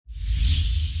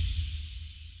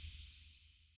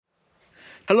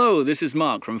Hello, this is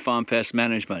Mark from Farm Pest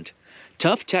Management.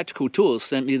 Tough Tactical Tools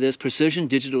sent me this precision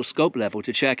digital scope level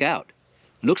to check out.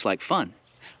 Looks like fun.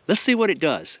 Let's see what it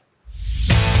does.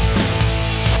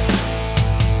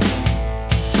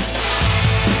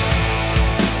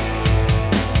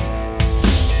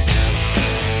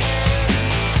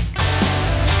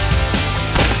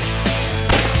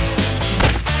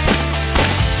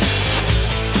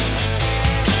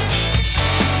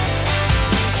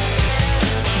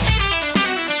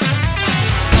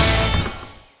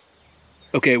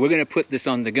 Okay, we're going to put this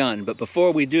on the gun, but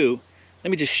before we do, let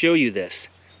me just show you this.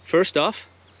 First off,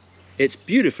 it's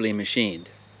beautifully machined.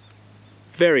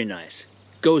 Very nice.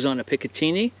 Goes on a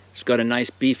Picatinny. It's got a nice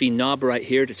beefy knob right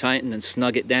here to tighten and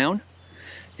snug it down.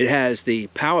 It has the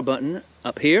power button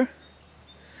up here,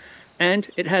 and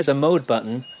it has a mode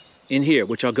button in here,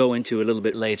 which I'll go into a little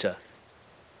bit later.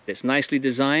 It's nicely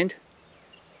designed.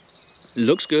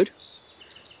 Looks good.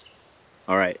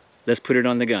 All right, let's put it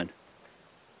on the gun.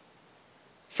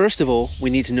 First of all, we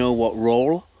need to know what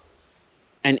roll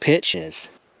and pitch is.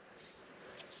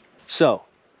 So,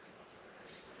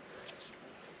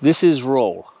 this is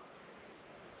roll.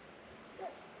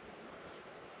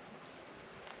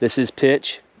 This is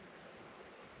pitch.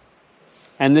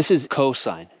 And this is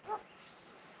cosine.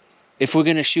 If we're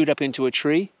going to shoot up into a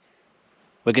tree,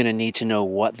 we're going to need to know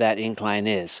what that incline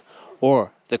is,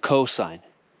 or the cosine.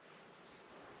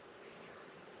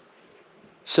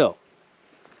 So,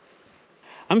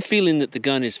 I'm feeling that the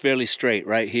gun is fairly straight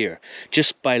right here,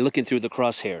 just by looking through the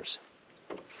crosshairs.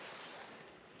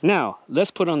 Now,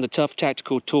 let's put on the Tough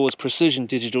Tactical Tools Precision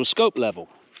Digital Scope level.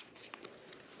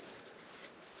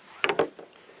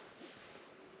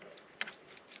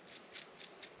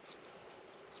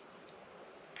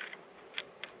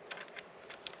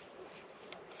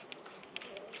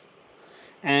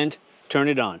 And turn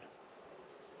it on.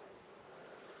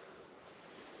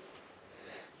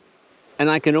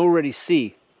 And I can already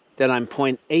see that I'm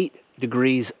 0.8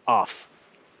 degrees off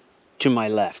to my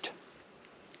left.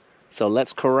 So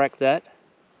let's correct that.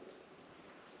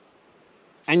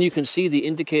 And you can see the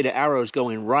indicator arrows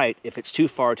going right if it's too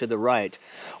far to the right,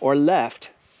 or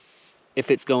left if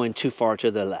it's going too far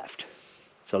to the left.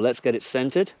 So let's get it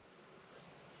centered.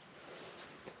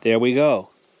 There we go.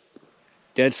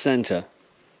 Dead center.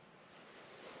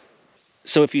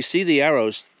 So if you see the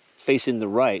arrows facing the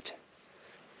right,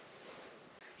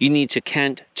 you need to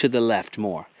cant to the left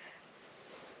more.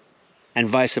 And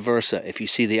vice versa. If you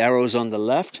see the arrows on the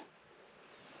left,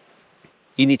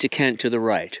 you need to cant to the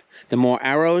right. The more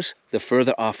arrows, the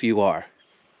further off you are.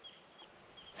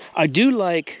 I do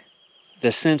like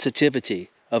the sensitivity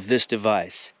of this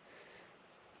device.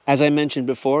 As I mentioned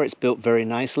before, it's built very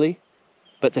nicely,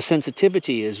 but the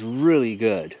sensitivity is really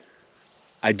good.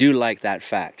 I do like that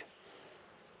fact.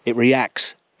 It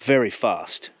reacts very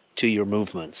fast to your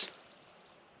movements.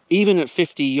 Even at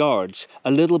 50 yards,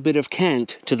 a little bit of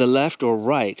cant to the left or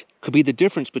right could be the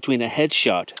difference between a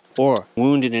headshot or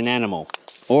wounding an animal,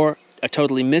 or a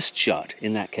totally missed shot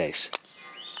in that case.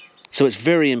 So it's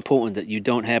very important that you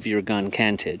don't have your gun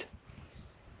canted.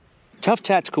 Tough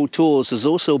Tactical Tools has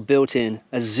also built in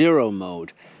a zero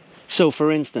mode. So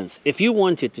for instance, if you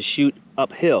wanted to shoot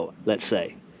uphill, let's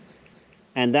say,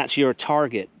 and that's your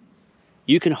target,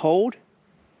 you can hold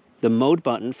the mode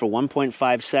button for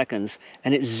 1.5 seconds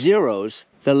and it zeroes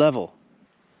the level.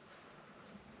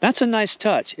 That's a nice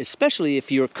touch, especially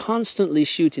if you're constantly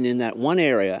shooting in that one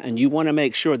area and you want to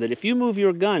make sure that if you move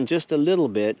your gun just a little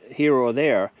bit here or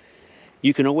there,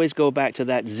 you can always go back to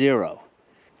that zero.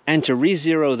 And to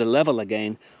re-zero the level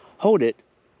again, hold it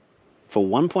for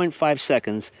 1.5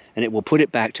 seconds and it will put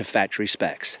it back to factory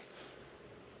specs.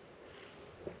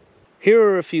 Here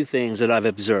are a few things that I've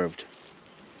observed.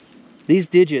 These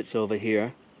digits over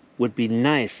here would be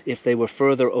nice if they were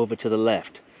further over to the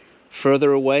left,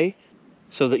 further away,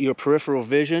 so that your peripheral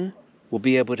vision will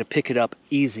be able to pick it up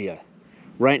easier.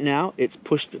 Right now, it's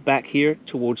pushed back here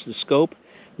towards the scope,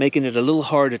 making it a little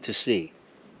harder to see.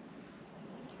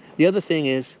 The other thing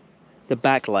is the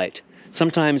backlight.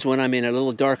 Sometimes when I'm in a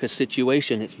little darker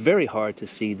situation, it's very hard to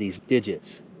see these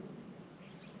digits.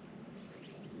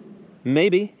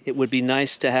 Maybe it would be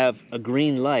nice to have a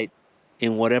green light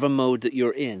in whatever mode that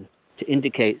you're in to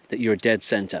indicate that you're dead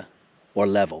center or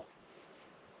level.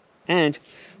 And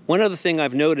one other thing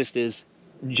I've noticed is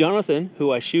Jonathan,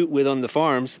 who I shoot with on the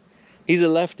farms, he's a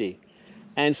lefty.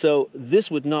 And so this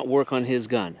would not work on his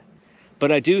gun.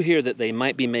 But I do hear that they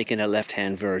might be making a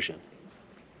left-hand version.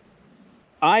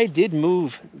 I did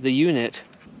move the unit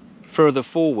further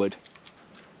forward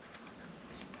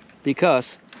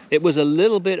because it was a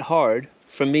little bit hard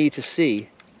for me to see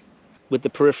with the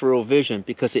peripheral vision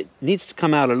because it needs to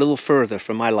come out a little further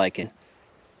for my liking.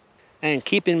 And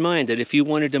keep in mind that if you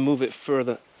wanted to move it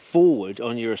further forward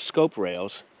on your scope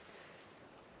rails,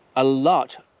 a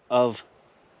lot of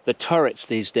the turrets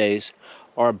these days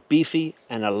are beefy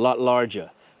and a lot larger,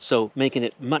 so making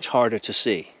it much harder to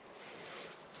see.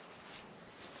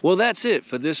 Well, that's it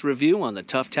for this review on the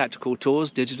Tough Tactical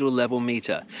Tools digital level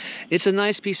meter. It's a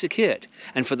nice piece of kit,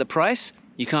 and for the price,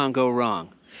 you can't go wrong.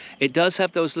 It does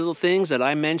have those little things that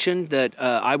I mentioned that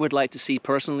I would like to see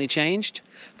personally changed,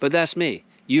 but that's me.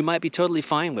 You might be totally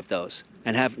fine with those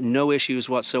and have no issues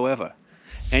whatsoever.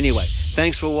 Anyway,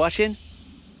 thanks for watching.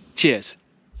 Cheers.